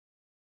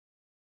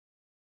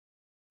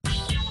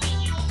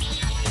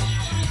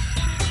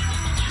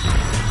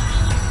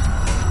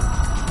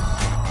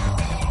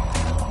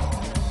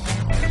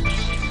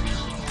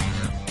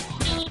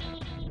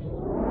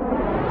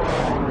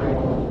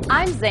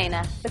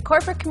Zaina, the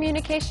Corporate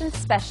Communications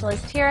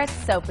Specialist here at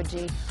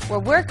SOPOGY, where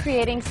we're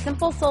creating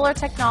simple solar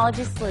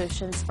technology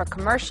solutions for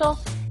commercial,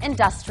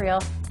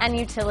 industrial, and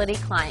utility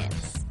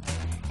clients.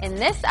 In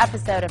this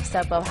episode of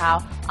SOPO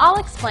How, I'll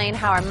explain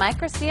how our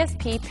micro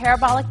CSP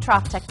parabolic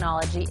trough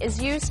technology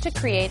is used to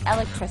create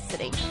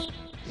electricity.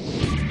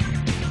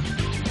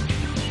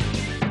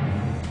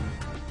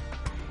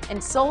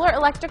 In solar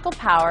electrical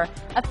power,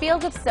 a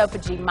field of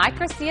SOPOGY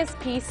micro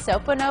CSP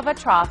SOPONOVA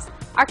troughs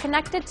are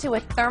connected to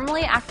a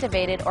thermally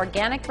activated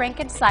organic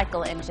Rankine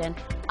cycle engine,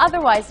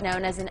 otherwise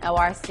known as an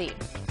ORC.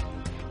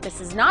 This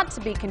is not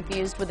to be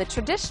confused with a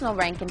traditional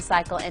Rankine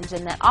cycle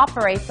engine that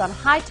operates on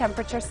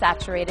high-temperature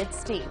saturated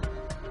steam.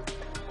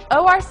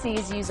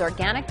 ORCs use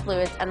organic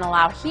fluids and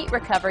allow heat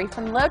recovery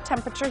from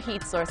low-temperature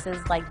heat sources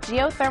like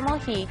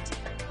geothermal heat,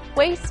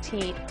 waste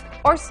heat,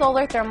 or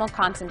solar thermal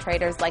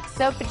concentrators like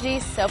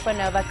SOPOGY's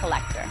SOPONOVA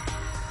collector.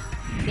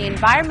 The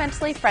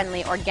environmentally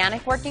friendly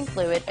organic working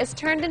fluid is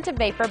turned into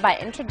vapor by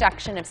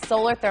introduction of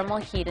solar thermal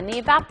heat in the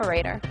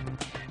evaporator.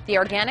 The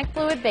organic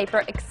fluid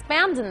vapor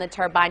expands in the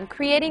turbine,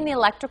 creating the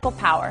electrical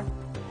power.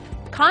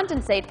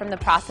 Condensate from the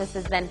process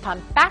is then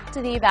pumped back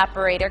to the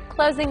evaporator,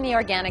 closing the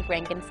organic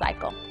Rankine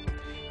cycle.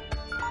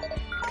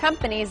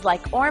 Companies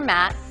like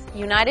Ormat,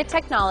 United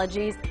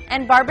Technologies,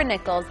 and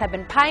Barber-Nichols have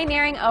been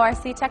pioneering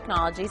ORC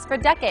technologies for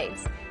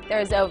decades. There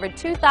is over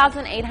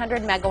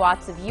 2,800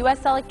 megawatts of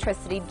U.S.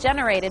 electricity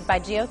generated by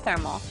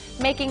geothermal,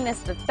 making this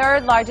the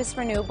third largest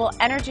renewable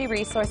energy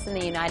resource in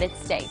the United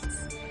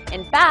States.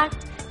 In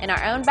fact, in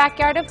our own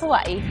backyard of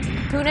Hawaii,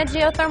 Puna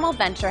Geothermal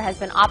Venture has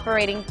been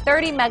operating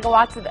 30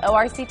 megawatts of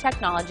ORC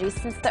technology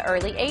since the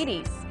early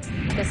 80s.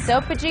 The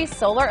SOPOGY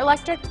Solar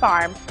Electric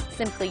Farm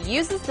simply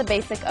uses the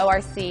basic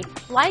ORC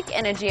like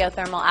in a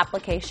geothermal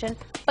application,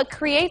 but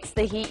creates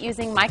the heat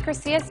using micro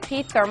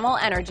CSP thermal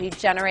energy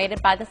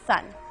generated by the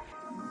sun.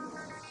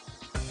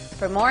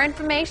 For more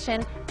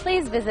information,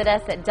 please visit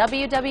us at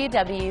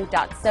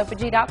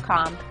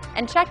www.sopogy.com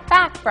and check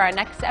back for our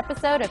next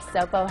episode of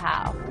SOPO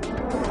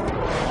How.